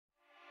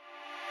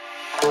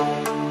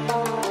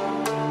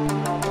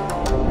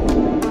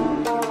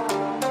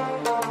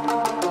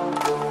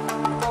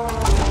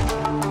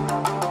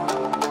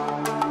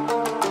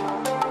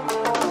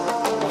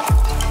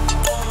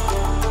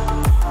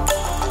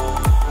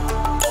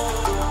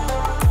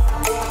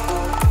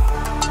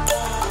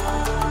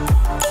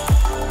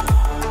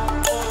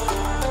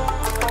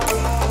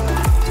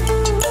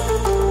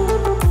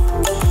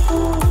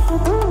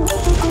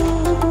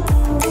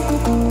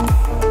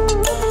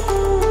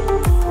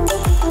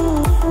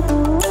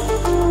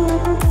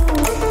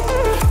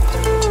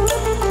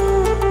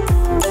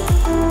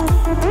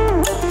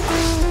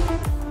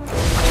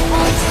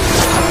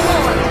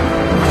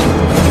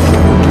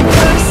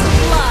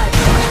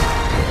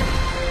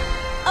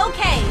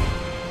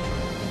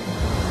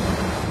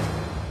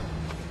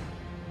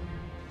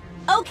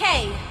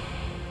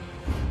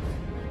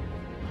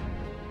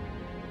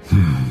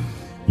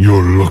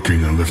You're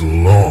looking a little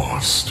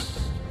lost.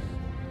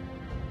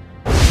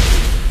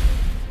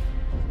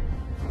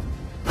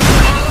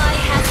 Ally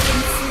has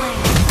been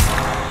slain.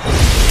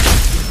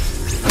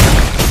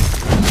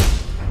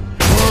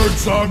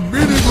 Words are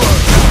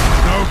meaningless!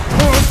 Now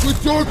pass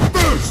with your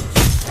fists!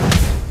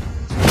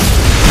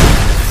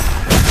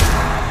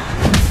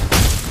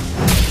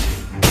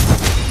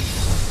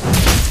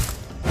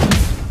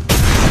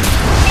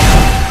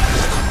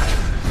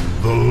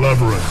 The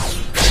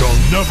labyrinth shall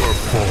never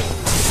fall.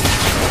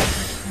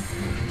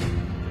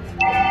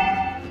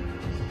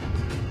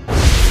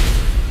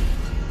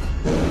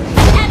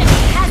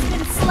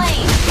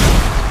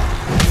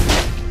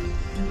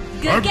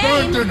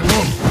 Abandon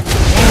him,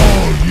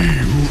 all ye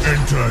who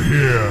enter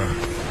here.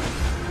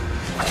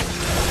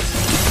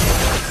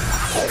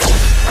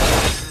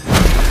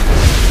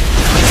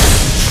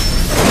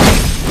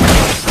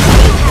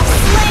 You have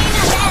slain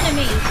an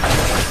enemy.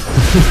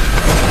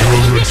 You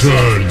will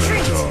return,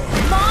 Raptor.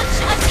 Launch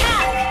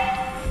attack.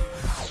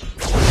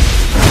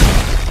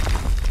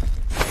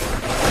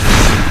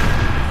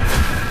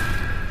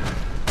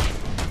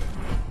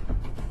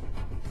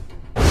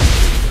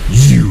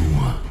 You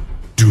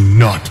do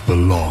not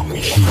belong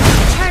here.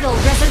 Turtle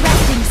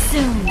resurrecting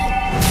soon.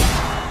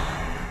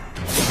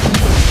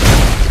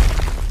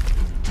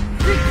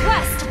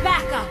 Request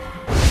backup.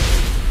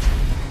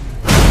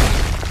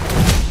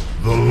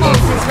 The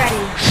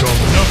labyrinth shall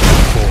never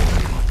fall.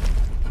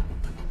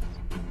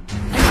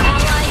 An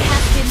ally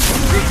has been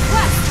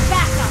request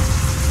backup.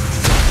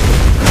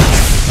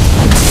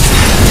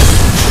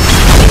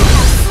 You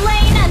have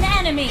slain an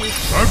enemy.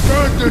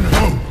 Abandon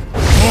hope,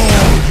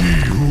 all ye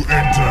who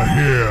enter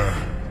here.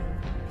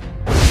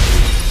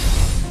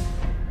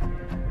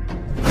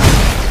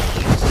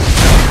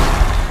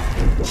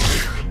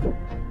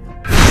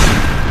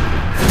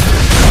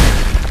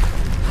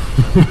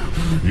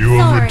 You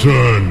will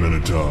return,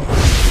 Minotaur.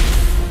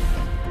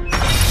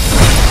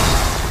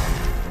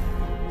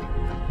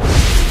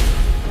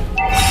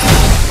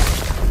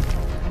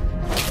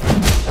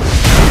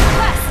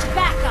 Request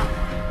backup.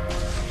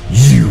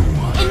 You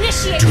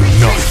Initiate do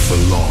retreat. not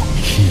belong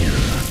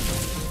here.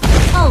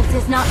 Ult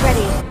is not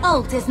ready.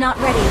 Ult is not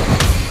ready.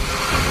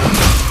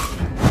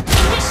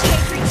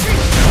 Initiate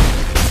retreat.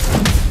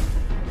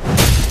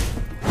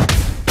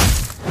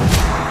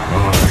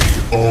 I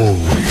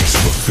always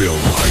fulfill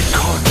my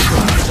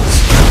contracts.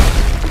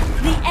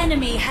 The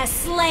enemy has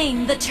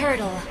slain the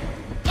turtle.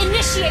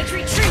 Initiate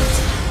retreat.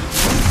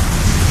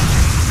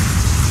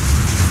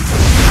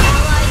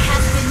 Ally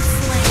has been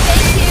slain.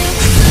 Thank you.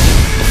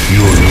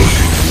 You're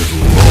looking a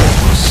little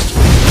lost.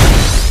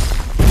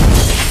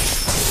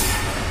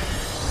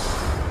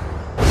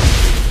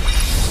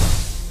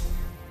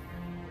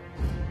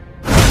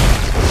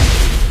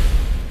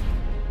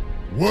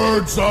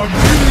 Words are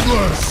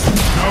meaningless!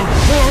 Now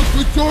pass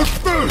with your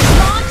fist!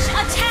 Launch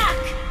attack.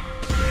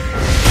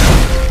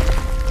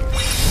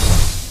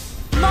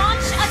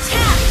 Launch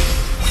attack.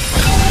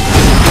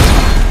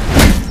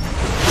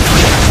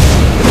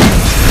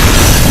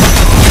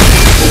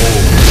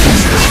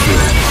 Always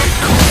fulfill my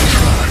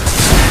contracts.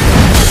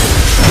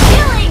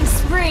 Killing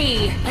spree.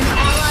 An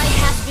ally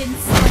has been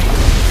slain.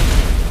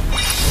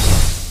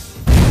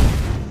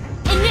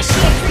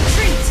 Initiate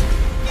retreat.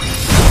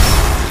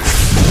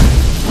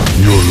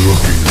 You're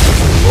looking a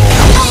little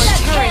lost. Our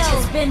turret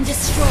has been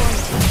destroyed.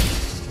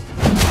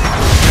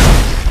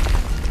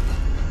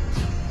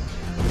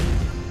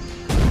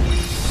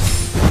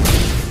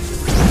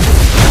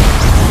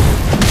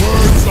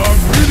 Words are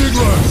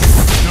meaningless!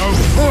 Now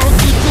pass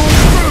with your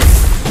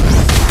fist!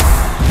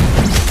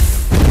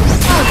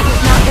 Ult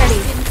is not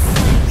ready.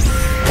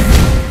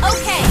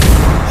 Okay.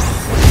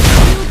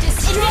 You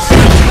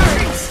initiate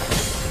turret.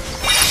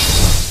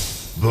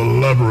 The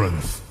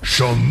labyrinth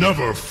shall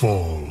never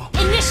fall.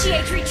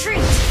 Initiate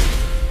retreat.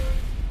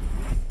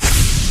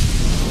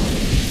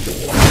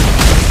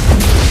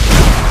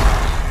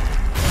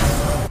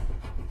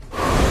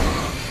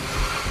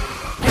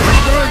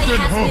 Abandon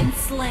has hope, been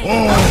slain.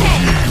 all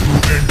ye who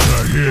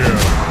enter here.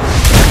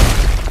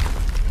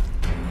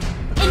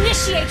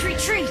 Initiate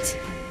retreat.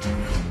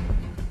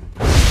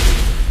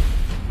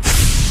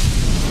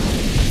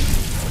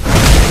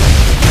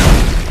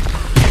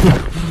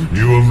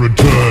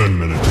 return,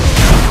 Minotaur.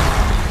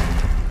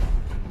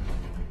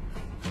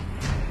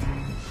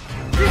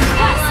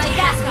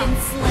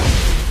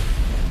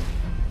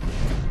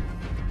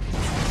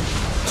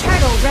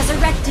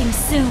 Resurrecting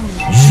soon.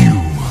 You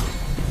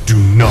do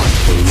not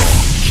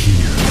belong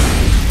here.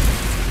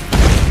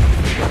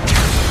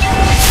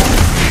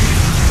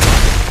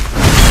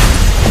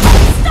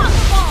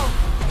 Unstoppable!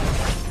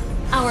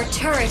 Our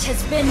turret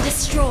has been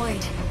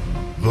destroyed.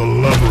 The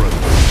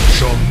labyrinth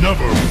shall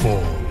never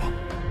fall.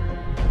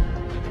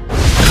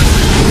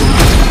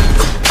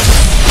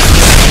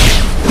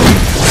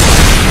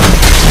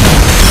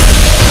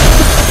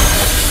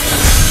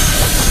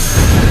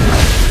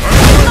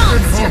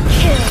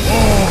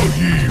 All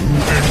ye who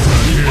enter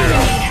here. The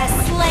enemy has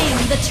slain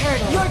the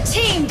turtle. Your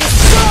team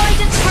destroyed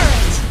a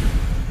turret.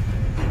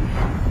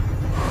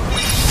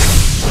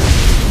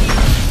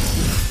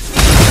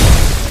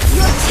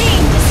 Your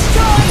team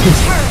destroyed a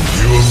turret.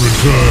 You have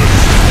returned.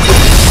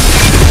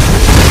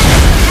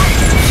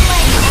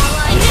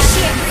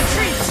 Initiate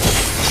retreat.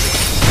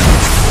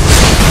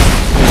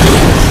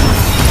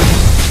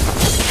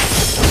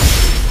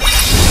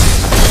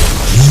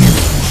 You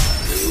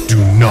do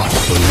not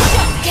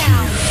belong.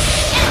 Down.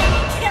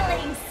 Enemy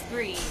killing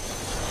spree.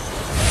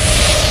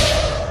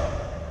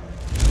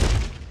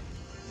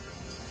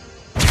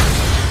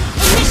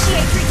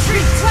 Initiate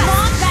retreat.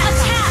 Launch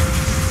attack.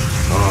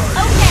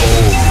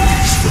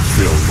 Always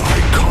fulfill my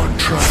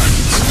contracts.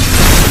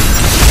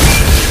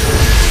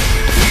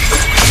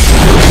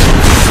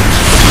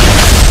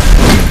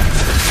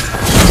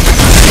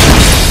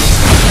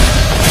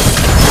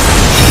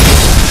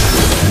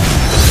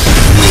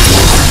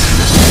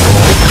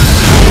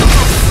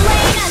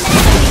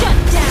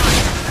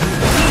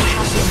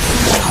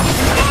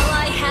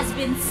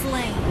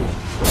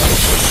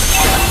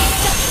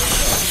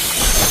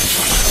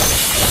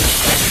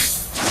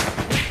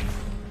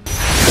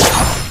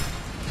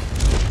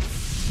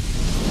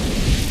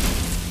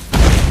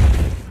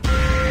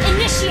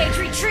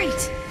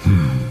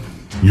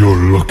 You're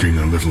looking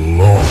a little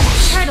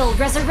lost. Turtle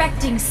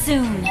resurrecting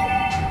soon.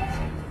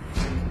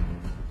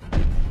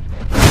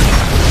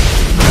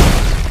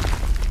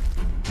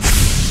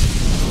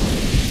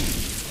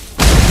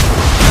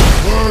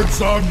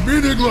 Words are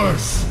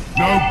meaningless.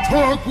 Now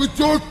talk with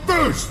your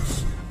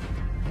fists.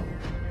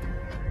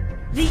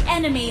 The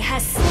enemy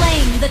has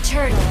slain the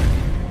turtle.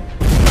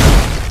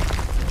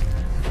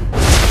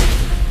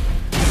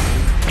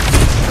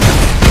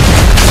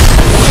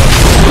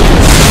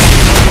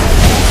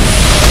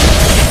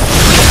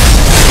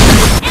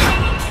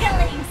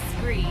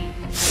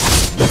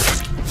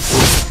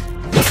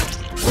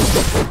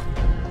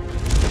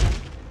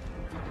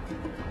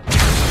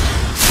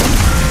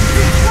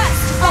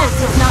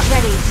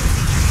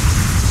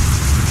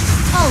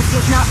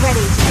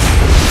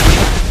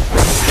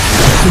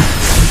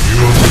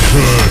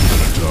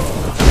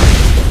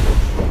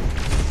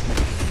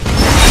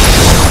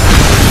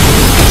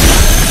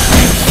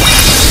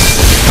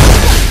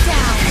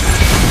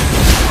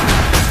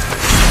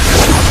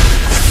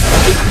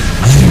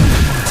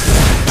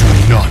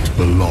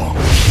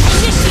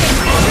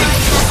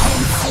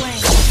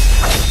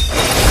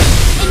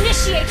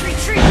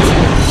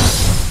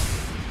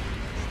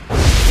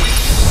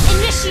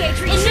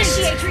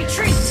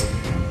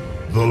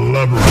 The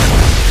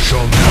labyrinth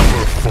shall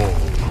never fall.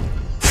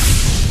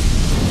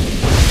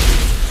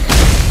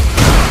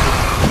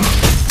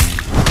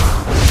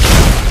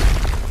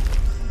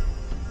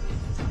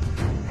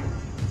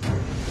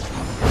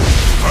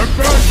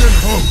 Abandon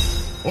hope,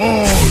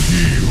 all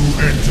ye who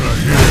enter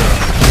here.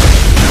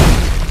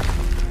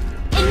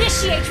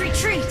 Initiate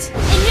retreat!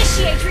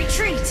 Initiate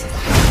retreat!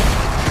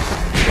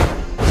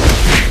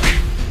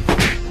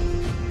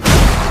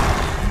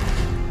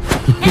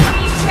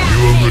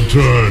 You have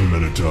returned,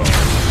 Minotaur.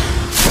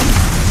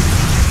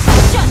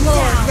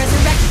 Lord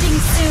resurrecting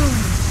soon!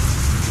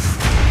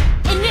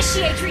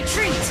 Initiate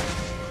retreat!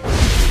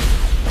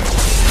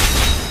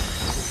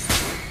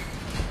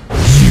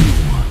 You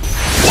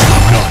do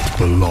not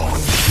belong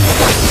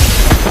here.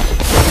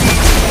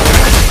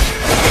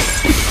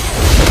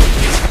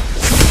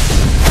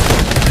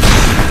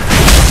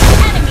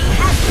 Enemy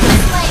has been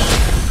slain!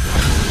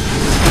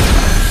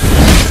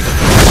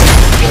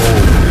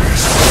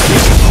 Always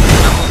fulfill my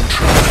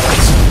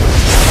contracts.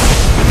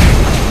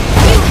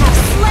 You have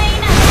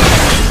slain an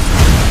enemy!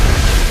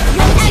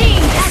 Your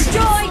team has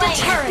destroyed a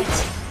turret!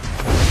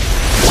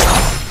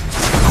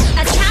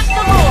 Attack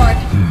the Lord!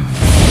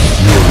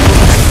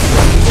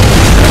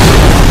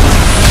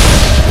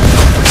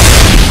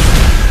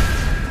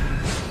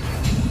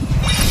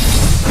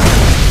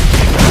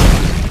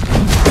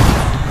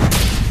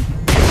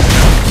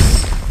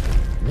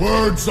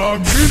 Words are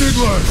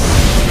meaningless!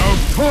 Now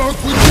talk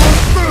with your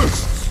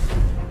fists!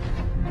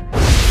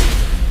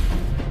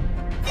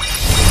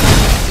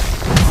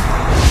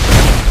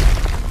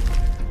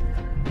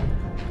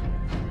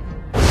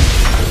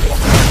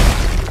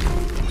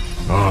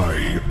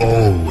 I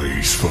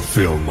always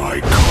fulfill my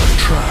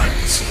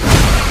contracts.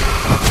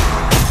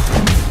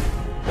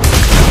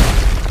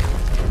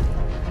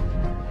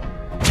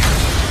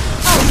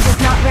 Aldous is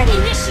not ready.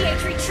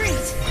 Initiate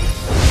retreat.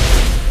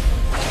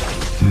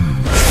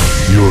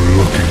 You're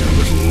looking a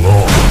little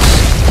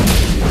lost.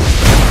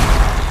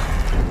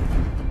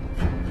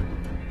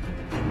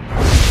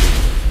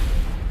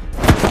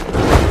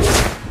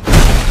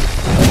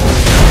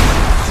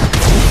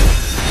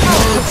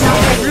 Words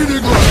are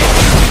Meaningless!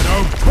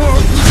 Now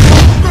talk with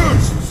your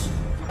fists!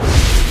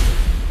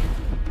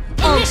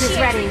 Ult is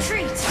ready.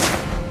 Retreat.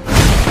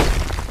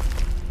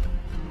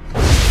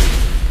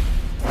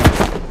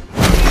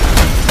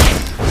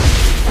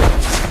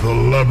 The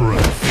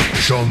labyrinth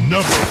shall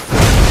never fall.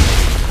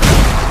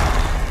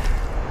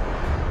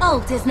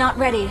 Ult is not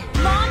ready.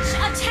 Launch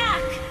attack!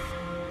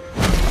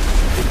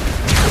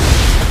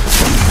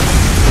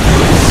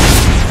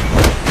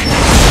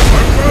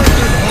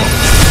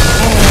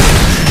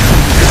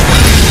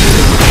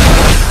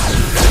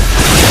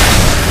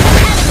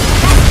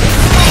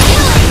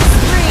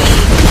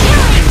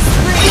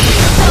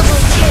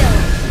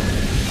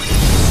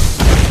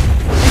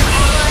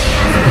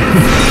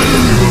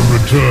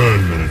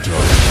 Turn, Minotaur.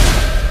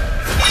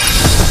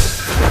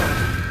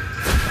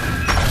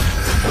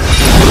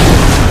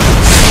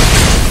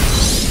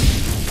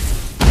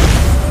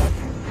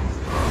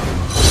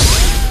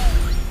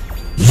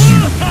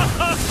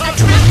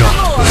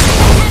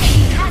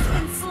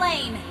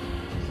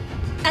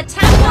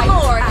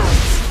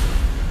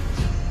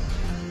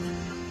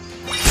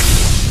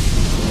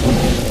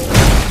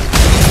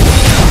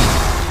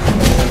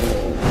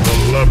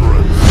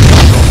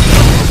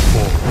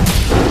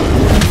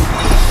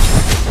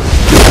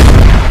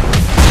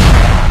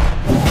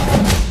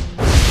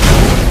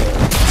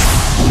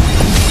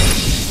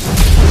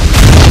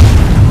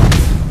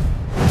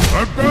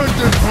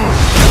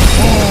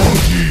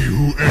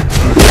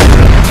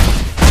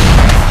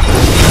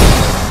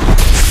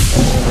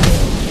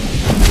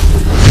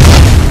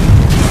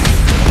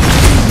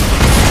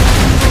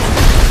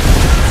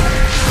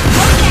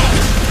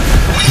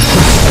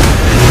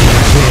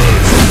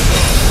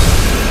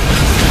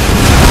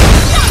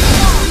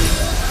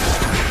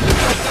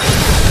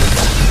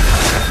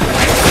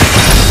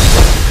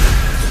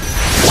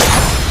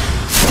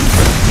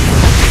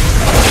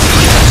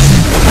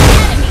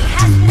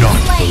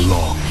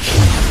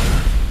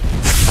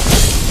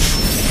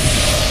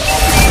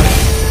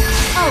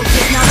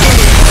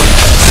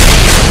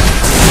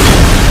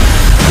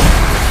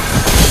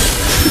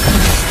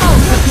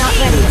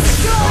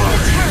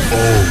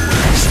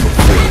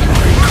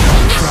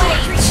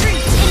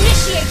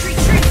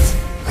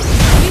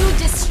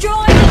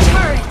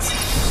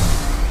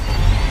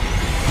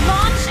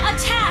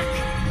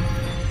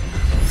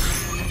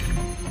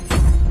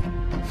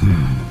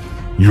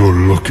 You're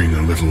looking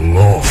a little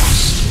lost.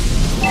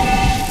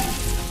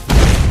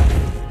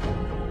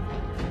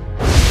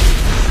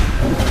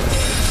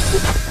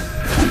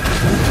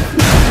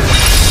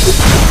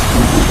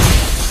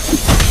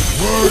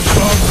 Words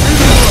are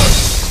meaningless!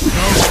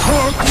 Now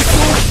talk with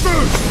your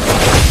fists!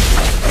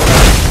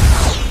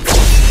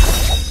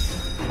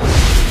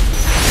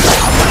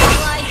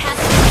 Ally has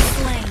been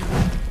slain.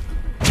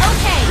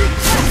 Okay,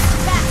 request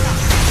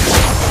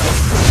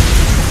backup.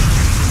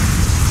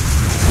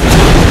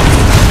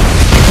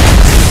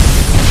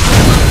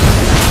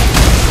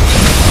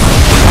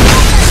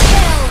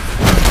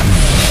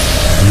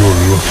 You're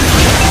looking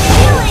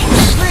Killing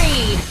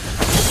spree.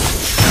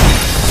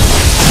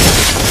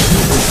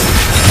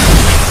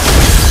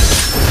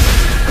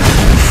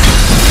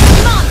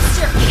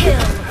 Monster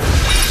kill.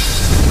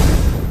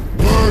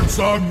 Words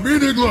are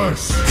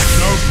meaningless!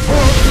 Now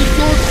talk with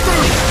your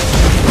fists!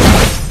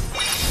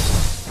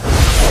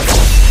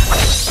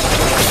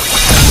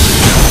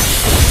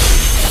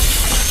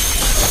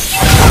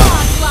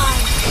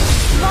 Godlike.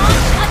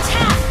 Launch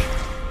attack.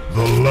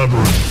 The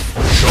labyrinth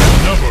shall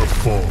never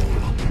fall.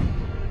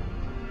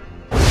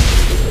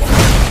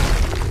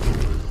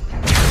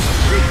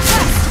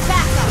 Request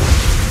backup.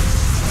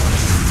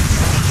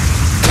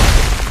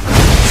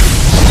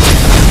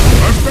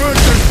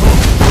 Abandon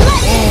hope!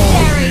 All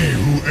Legendary. ye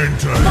who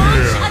enter Launch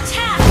here!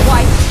 attack.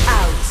 Wiped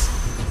out.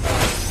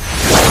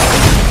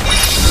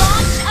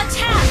 Launch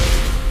attack.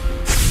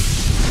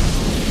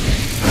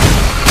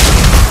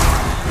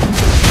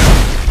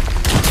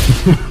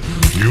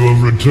 You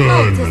have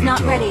returned, Ult is not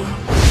Minotaur.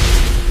 ready.